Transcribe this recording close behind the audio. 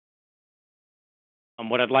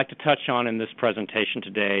What I'd like to touch on in this presentation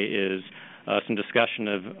today is some discussion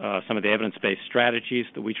of some of the evidence-based strategies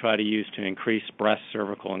that we try to use to increase breast,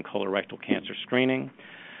 cervical, and colorectal cancer screening,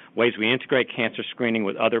 ways we integrate cancer screening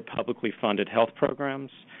with other publicly funded health programs,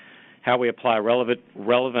 how we apply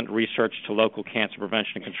relevant research to local cancer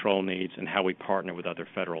prevention and control needs, and how we partner with other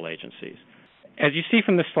federal agencies. As you see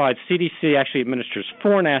from this slide, CDC actually administers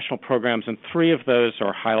 4 national programs, and 3 of those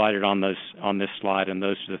are highlighted on this slide, and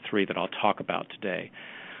those are the 3 that I'll talk about today.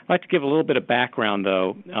 I'd like to give a little bit of background,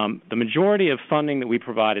 though. The majority of funding that we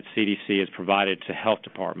provide at CDC is provided to health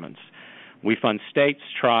departments. We fund states,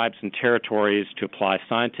 tribes, and territories to apply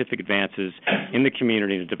scientific advances in the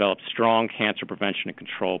community to develop strong cancer prevention and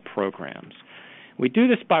control programs. We do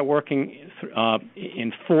this by working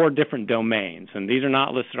in 4 different domains, and these are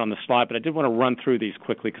not listed on the slide, but I did want to run through these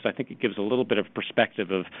quickly because I think it gives a little bit of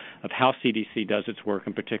perspective of how CDC does its work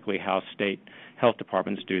and particularly how state health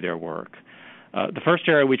departments do their work. The first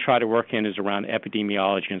area we try to work in is around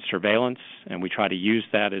epidemiology and surveillance, and we try to use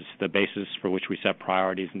that as the basis for which we set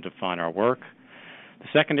priorities and define our work. The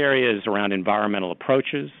second area is around environmental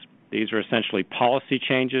approaches. These are essentially policy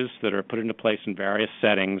changes that are put into place in various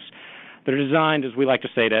settings that are designed, as we like to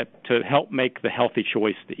say, to help make the healthy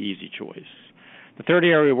choice the easy choice. The third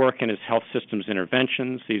area we work in is health systems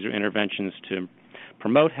interventions. These are interventions to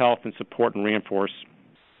promote health and support and reinforce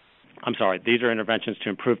these are interventions to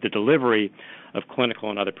improve the delivery of clinical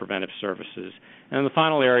and other preventive services. And the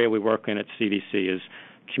final area we work in at CDC is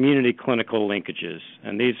community clinical linkages.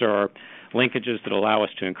 And these are linkages that allow us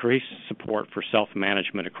to increase support for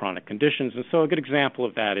self-management of chronic conditions. And so a good example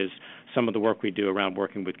of that is some of the work we do around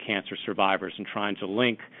working with cancer survivors and trying to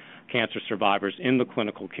link cancer survivors in the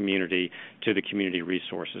clinical community to the community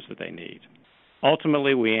resources that they need.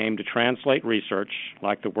 Ultimately, we aim to translate research,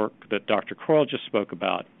 like the work that Dr. Croyle just spoke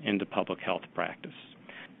about, into public health practice.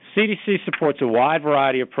 CDC supports a wide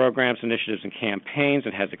variety of programs, initiatives, and campaigns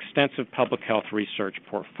and has extensive public health research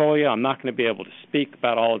portfolio. I'm not going to be able to speak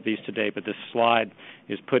about all of these today, but this slide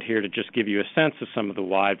is put here to just give you a sense of some of the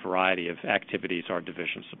wide variety of activities our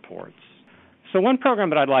division supports. So one program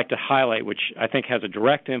that I'd like to highlight, which I think has a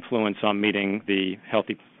direct influence on meeting the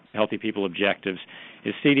Healthy People objectives,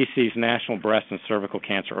 is CDC's National Breast and Cervical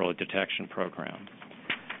Cancer Early Detection Program.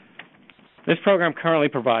 This program currently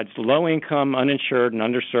provides low-income, uninsured, and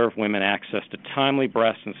underserved women access to timely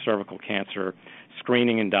breast and cervical cancer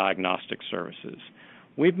screening and diagnostic services.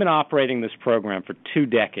 We've been operating this program for 2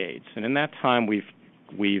 decades, and in that time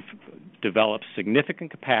we've developed significant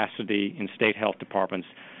capacity in state health departments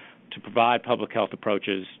to provide public health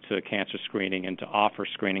approaches to cancer screening and to offer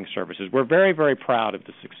screening services. We're very, very proud of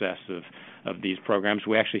the success of these programs.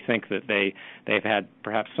 We actually think that they've had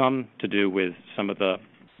perhaps some to do with some of the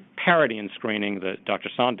parity in screening that Dr.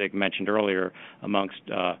 Sondig mentioned earlier amongst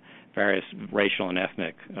various racial and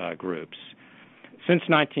ethnic groups. Since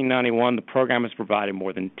 1991, the program has provided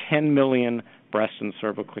more than 10 million breast and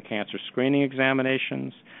cervical cancer screening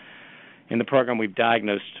examinations. In the program, we've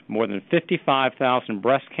diagnosed more than 55,000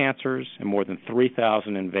 breast cancers and more than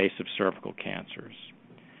 3,000 invasive cervical cancers.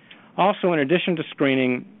 Also, in addition to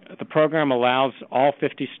screening, the program allows all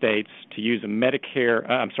 50 states to use a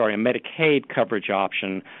Medicaid coverage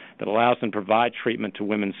option that allows them to provide treatment to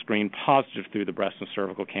women screened positive through the breast and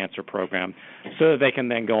cervical cancer program so that they can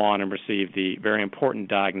then go on and receive the very important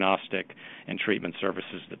diagnostic and treatment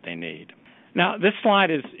services that they need. Now, this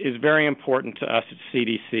slide is very important to us at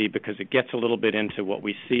CDC because it gets a little bit into what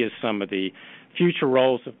we see as some of the future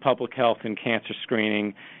roles of public health in cancer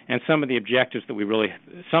screening and some of the objectives that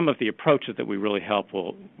some of the approaches that we really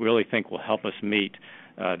think will help us meet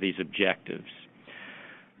these objectives.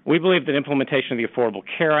 We believe that implementation of the Affordable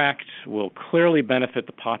Care Act will clearly benefit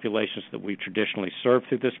the populations that we've traditionally served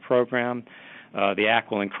through this program. The Act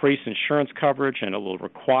will increase insurance coverage, and it will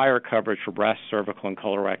require coverage for breast, cervical, and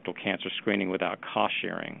colorectal cancer screening without cost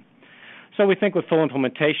sharing. So we think with full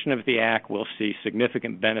implementation of the Act, we'll see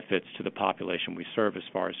significant benefits to the population we serve as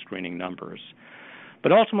far as screening numbers.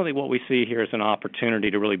 But ultimately what we see here is an opportunity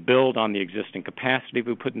to really build on the existing capacity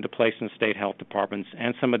we put into place in state health departments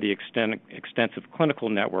and some of the extensive clinical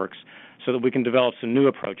networks so that we can develop some new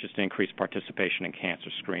approaches to increase participation in cancer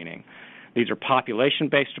screening. These are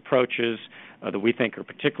population-based approaches that we think are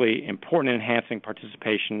particularly important in enhancing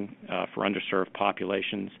participation for underserved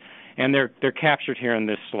populations, and they're captured here in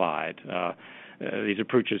this slide. These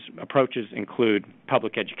approaches include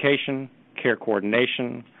public education, care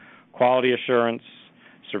coordination, quality assurance,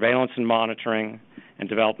 surveillance and monitoring, and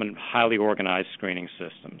development of highly organized screening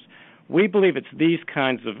systems. We believe it's these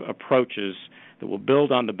kinds of approaches that will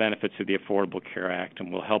build on the benefits of the Affordable Care Act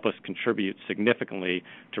and will help us contribute significantly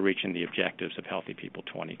to reaching the objectives of Healthy People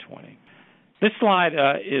 2020. This slide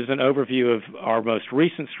is an overview of our most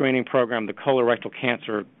recent screening program, the Colorectal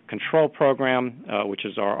Cancer Control Program, which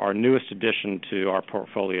is our newest addition to our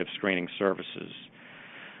portfolio of screening services.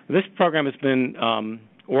 This program has been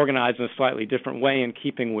organized in a slightly different way in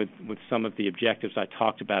keeping with some of the objectives I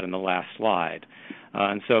talked about in the last slide.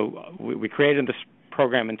 And so we created this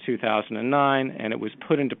program in 2009, and it was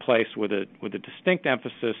put into place with a distinct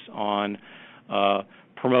emphasis on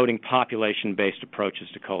promoting population-based approaches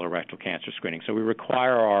to colorectal cancer screening. So we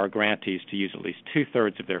require our grantees to use at least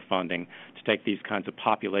 2/3 of their funding to take these kinds of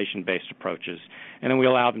population-based approaches, and then we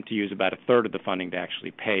allow them to use about 1/3 of the funding to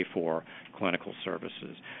actually pay for clinical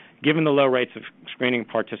services. Given the low rates of screening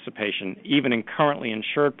participation, even in currently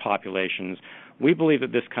insured populations, we believe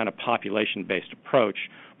that this kind of population-based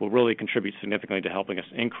approach will really contribute significantly to helping us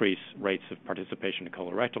increase rates of participation in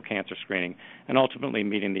colorectal cancer screening and ultimately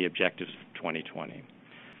meeting the objectives of 2020.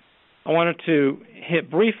 I wanted to hit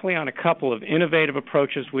briefly on a couple of innovative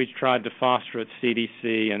approaches we've tried to foster at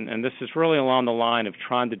CDC, and this is really along the line of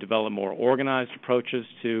trying to develop more organized approaches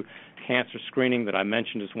to cancer screening that I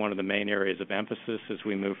mentioned as one of the main areas of emphasis as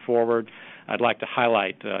we move forward. I'd like to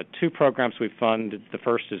highlight two programs we've funded. The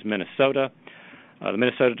first is Minnesota. The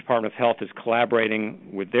Minnesota Department of Health is collaborating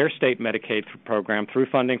with their state Medicaid program through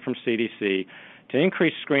funding from CDC to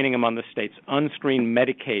increase screening among the state's unscreened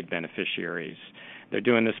Medicaid beneficiaries. They're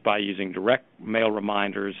doing this by using direct mail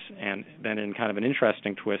reminders and then, in kind of an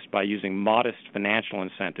interesting twist, by using modest financial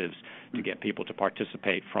incentives to get people to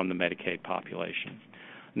participate from the Medicaid population.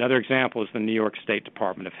 Another example is the New York State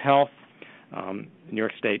Department of Health. The New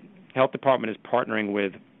York State Health Department is partnering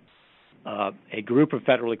with a group of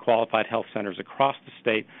federally qualified health centers across the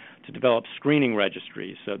state to develop screening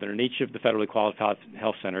registries so that in each of the federally qualified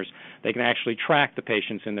health centers they can actually track the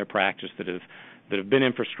patients in their practice that have been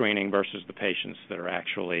in for screening versus the patients that are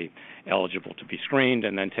actually eligible to be screened,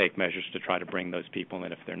 and then take measures to try to bring those people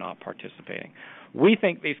in if they're not participating. We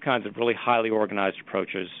think these kinds of really highly organized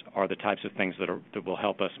approaches are the types of things that will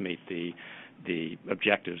help us meet the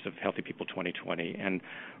objectives of Healthy People 2020 and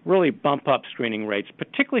really bump up screening rates,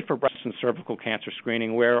 particularly for breast and cervical cancer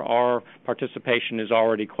screening, where our participation is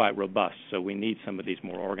already quite robust. So we need some of these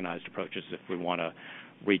more organized approaches if we want to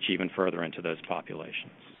reach even further into those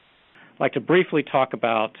populations. I'd like to briefly talk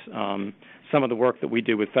about some of the work that we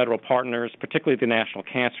do with federal partners, particularly the National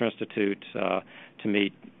Cancer Institute, to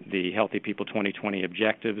meet the Healthy People 2020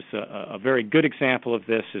 objectives. A very good example of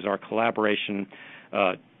this is our collaboration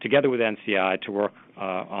together with NCI to work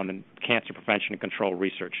on the Cancer Prevention and Control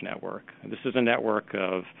Research Network. This is a network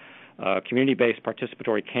of community-based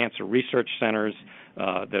participatory cancer research centers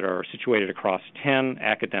that are situated across 10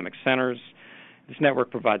 academic centers. This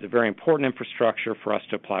network provides a very important infrastructure for us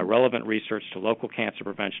to apply relevant research to local cancer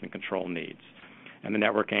prevention and control needs. And the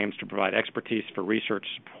network aims to provide expertise for research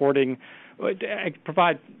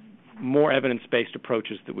provide more evidence-based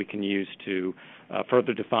approaches that we can use to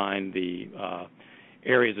further define the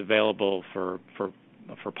areas available for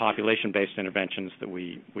population-based interventions that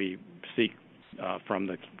we seek from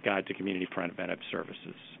the Guide to Community Preventive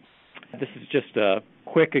Services. This is just a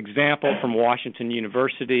quick example from Washington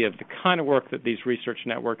University of the kind of work that these research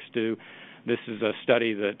networks do. This is a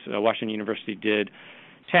study that Washington University did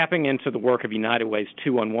tapping into the work of United Way's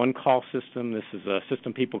 211 call system. This is a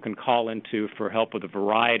system people can call into for help with a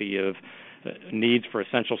variety of needs for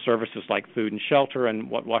essential services like food and shelter, and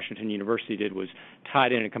what Washington University did was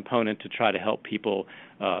tied in a component to try to help people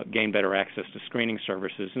gain better access to screening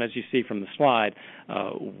services. And as you see from the slide,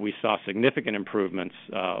 we saw significant improvements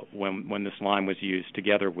when this line was used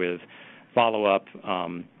together with follow-up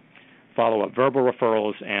verbal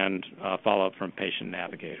referrals and follow-up from Patient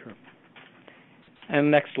Navigator. And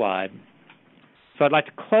next slide. So I'd like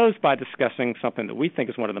to close by discussing something that we think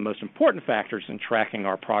is one of the most important factors in tracking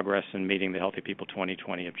our progress in meeting the Healthy People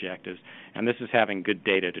 2020 objectives, and this is having good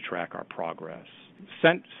data to track our progress.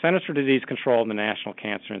 Centers for Disease Control and the National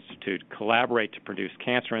Cancer Institute collaborate to produce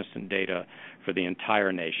cancer incident data for the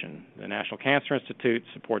entire nation. The National Cancer Institute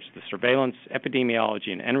supports the Surveillance,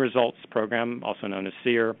 Epidemiology, and End Results Program, also known as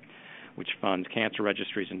SEER, which funds cancer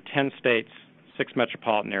registries in 10 states, 6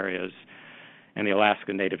 metropolitan areas, and the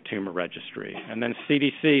Alaska Native Tumor Registry. And then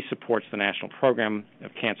CDC supports the National Program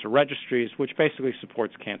of Cancer Registries, which basically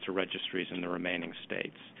supports cancer registries in the remaining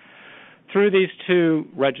states. Through these two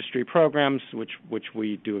registry programs, which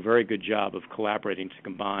we do a very good job of collaborating to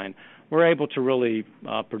combine, we're able to really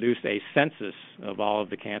produce a census of all of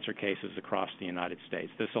the cancer cases across the United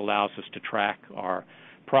States. This allows us to track our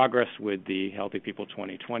progress with the Healthy People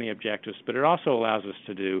 2020 objectives, but it also allows us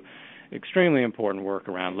to do extremely important work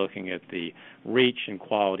around looking at the reach and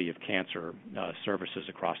quality of cancer services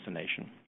across the nation.